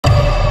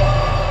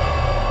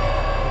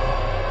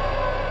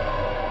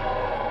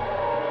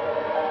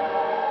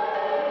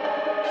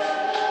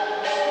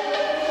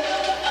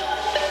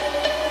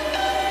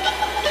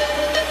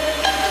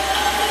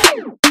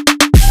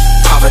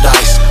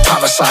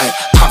parasite,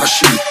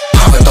 parachute,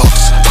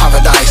 paradox,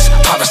 paradise,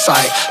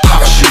 parasite,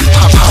 parachute,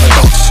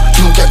 paradox.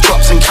 You'll get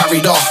dropped and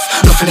carried off.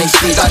 Nothing ain't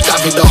sweet like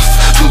Davidoff.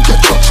 You'll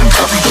get dropped and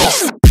carried off.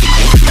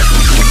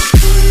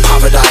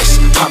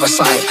 Paradise,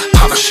 parasite,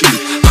 parachute,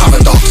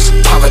 paradox,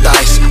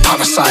 paradise,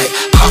 parasite,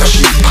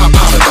 parachute,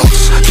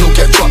 paradox. You'll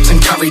get dropped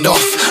and carried off.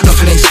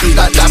 Nothing ain't sweet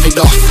like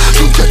Davidoff.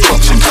 You'll get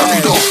dropped and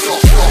carried off.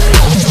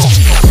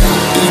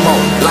 Emo,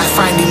 like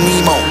finding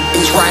Nemo.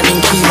 It's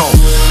rhyming chemo.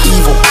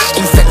 Evil,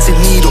 infected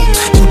needle,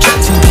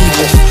 injecting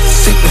people.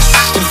 Sickness,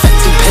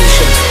 infected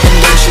patient,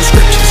 ancient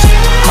scriptures.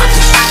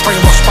 Madness,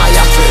 brainwashed by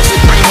adverts,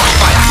 brainwashed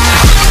by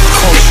actors.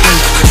 Call shrink,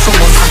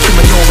 someone's hacking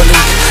when you're a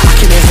link. I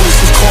can hear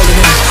voices calling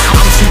in.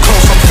 I'm too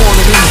close, I'm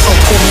falling in, so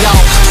pull me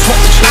out. Swap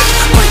the chip,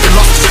 break the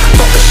locks,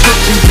 stop the shit,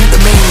 repeat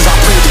the mains. I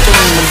play the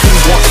game and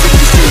things what they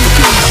see.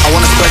 I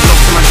wanna spread love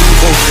to my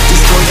people,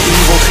 destroy the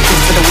evil,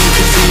 give to the weak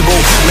and feeble,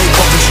 make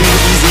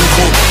opportunities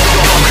equal.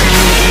 Our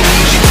community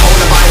needs you,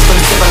 polarized,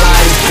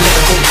 uncivilized,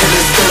 political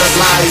killers, still as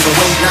lies.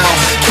 Awake now,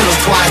 kill us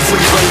twice, we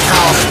break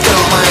out.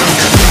 Fill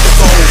minds, feed the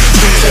soul,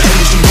 drink the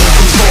energy, we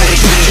control the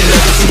changing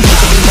legacy.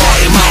 To be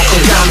Martin,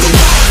 Malcolm, Gandhi,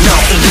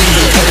 Nelson,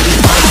 Lincoln, Kennedy,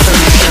 find a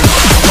solution.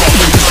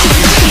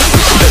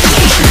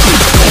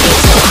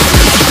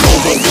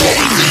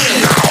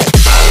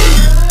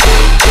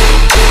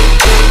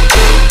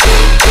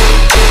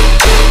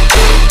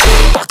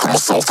 Back on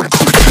myself and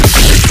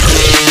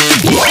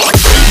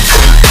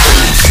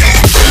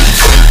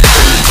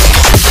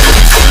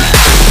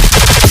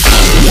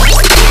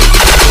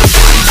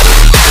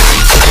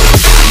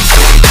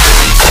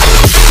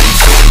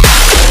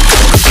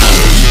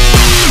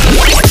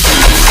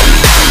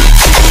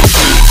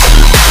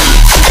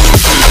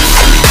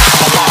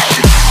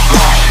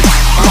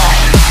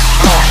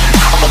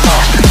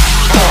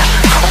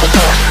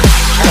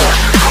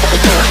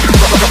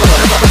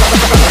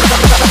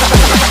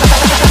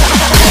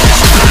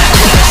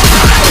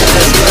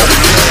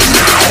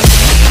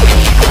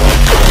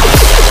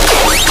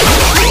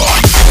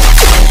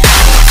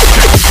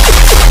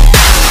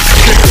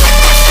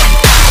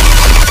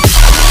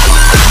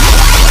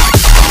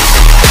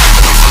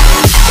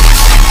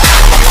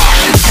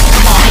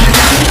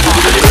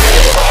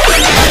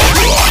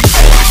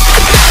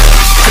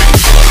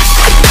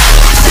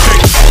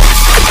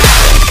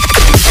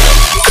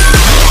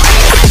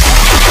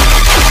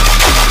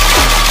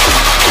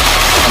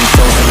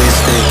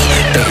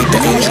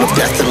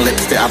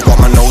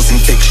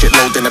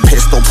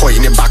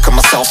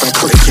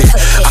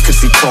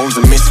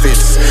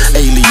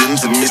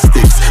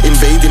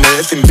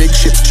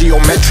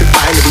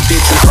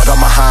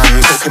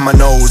my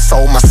nose,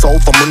 sold my soul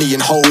for money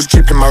and hoes,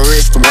 tripping my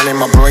wrist, one in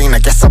my brain. I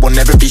guess I will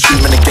never be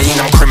human again.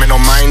 I'm criminal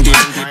minded,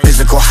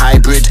 physical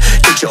hybrid,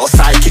 digital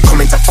psychic,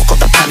 coming to fuck up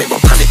the planet. But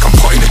panic, I'm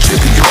putting a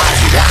trip in your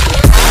eyes.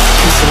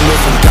 Peace and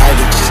love and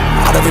guidance.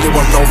 I don't really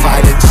want no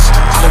violence.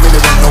 I don't really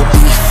want no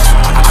beef.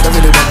 I don't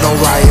really want no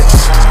riots.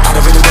 I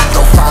don't really want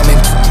no famine.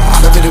 I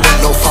don't really want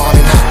no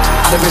farming.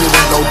 I don't really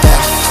want no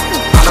death.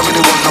 I don't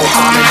really want no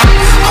harming.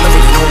 I don't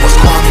really know what's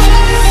harming.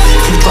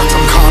 Few drugs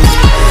I'm calming.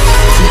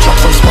 Few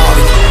jobs I'm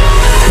sparring.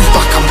 Who's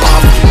back, I'm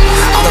barring.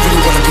 I don't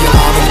really wanna be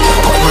alarming.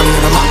 Put money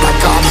in a map like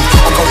Garmin.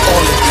 I'll go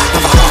all in,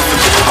 never half it.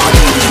 I'm a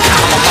dude,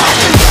 I'm a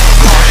bargain.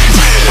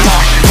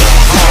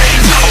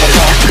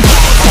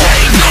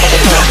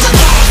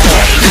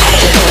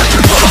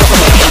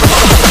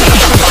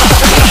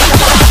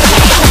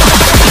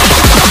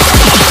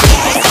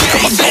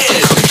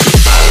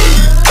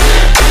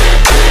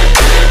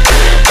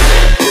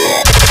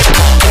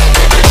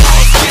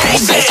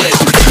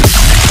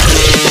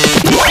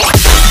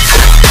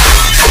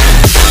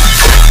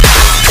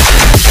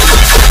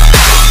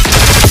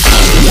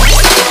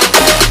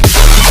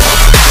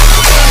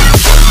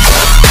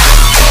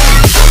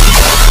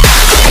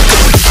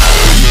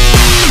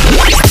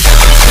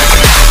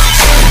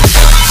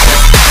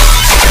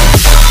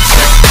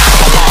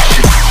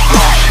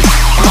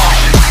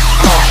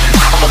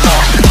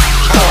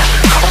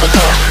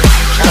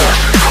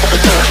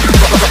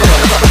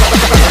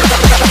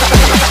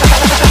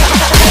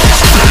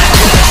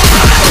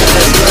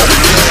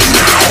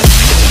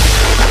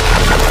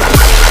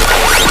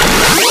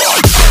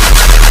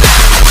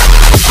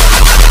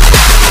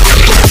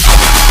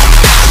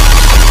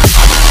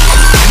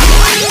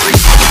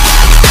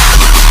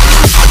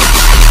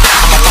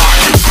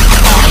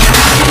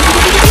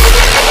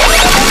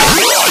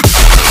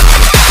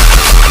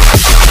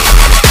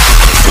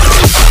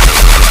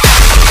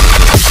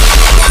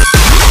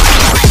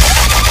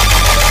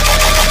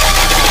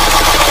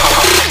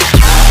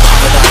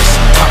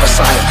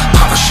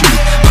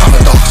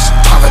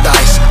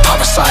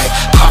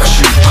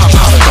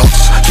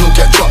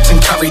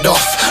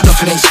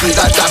 Nothing ain't sweet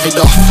like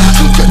Davidoff.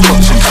 You'll get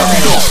dropped and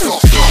carried off.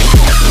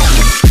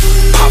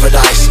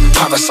 Paradise,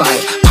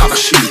 parasite,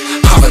 parachute,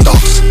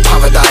 paradox,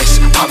 paradise,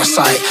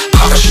 parasite,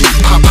 parachute,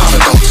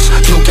 paradox.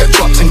 You'll get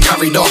dropped and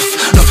carried off.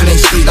 Nothing ain't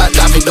sweet like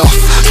Davidoff.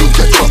 You'll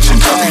get dropped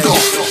and carried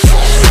off.